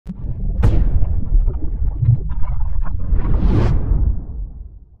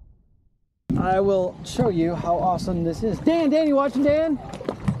I will show you how awesome this is. Dan, you watching, Dan?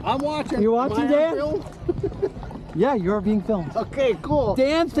 I'm watching. You watching, Dan? Yeah, you're being filmed. Okay, cool.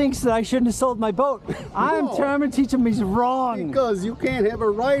 Dan thinks that I shouldn't have sold my boat. I'm trying to teach him he's wrong. Because you can't have a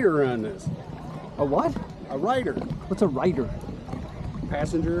rider on this. A what? A rider. What's a rider?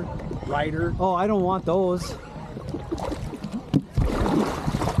 Passenger, rider. Oh, I don't want those.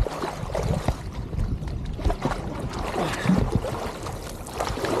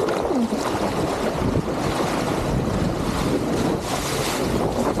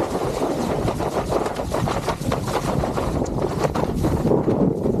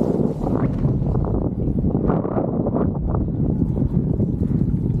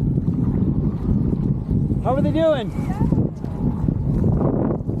 How are they doing?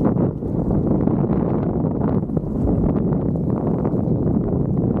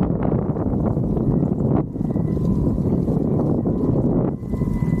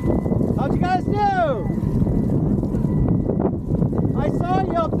 How'd you guys do? I saw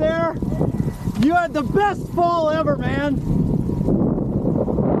you up there. You had the best fall ever, man.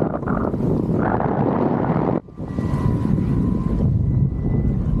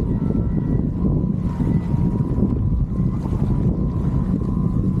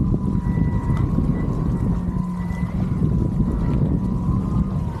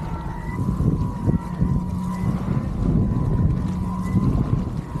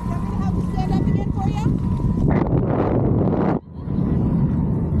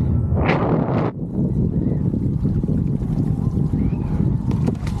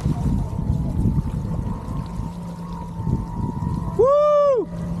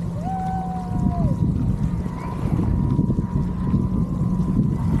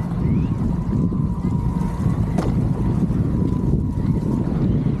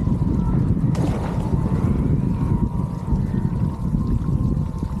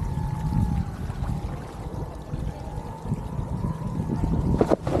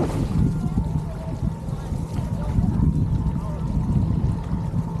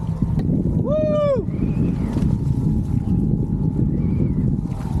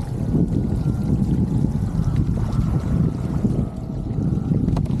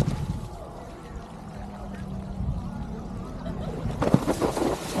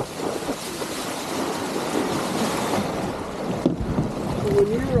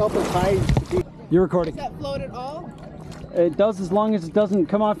 Up as high as you. You're recording. Does that float at all? It does, as long as it doesn't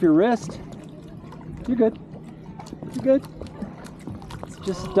come off your wrist. You're good. You're good. It's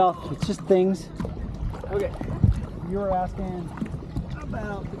just stuff. It's just things. Okay. You were asking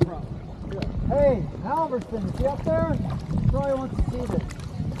about the problem. Good. Hey, Halverson, is he up there? Troy wants to see this.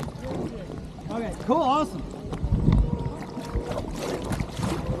 Okay, cool, awesome.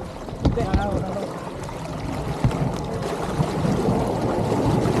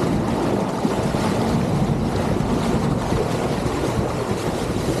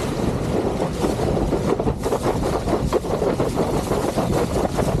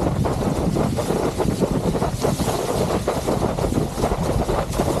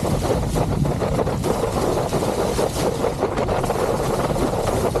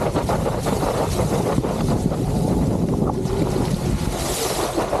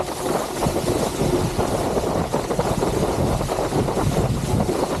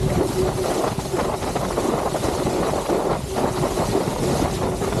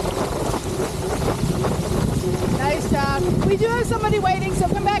 We do have somebody waiting, so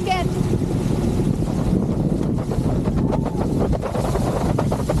come back in.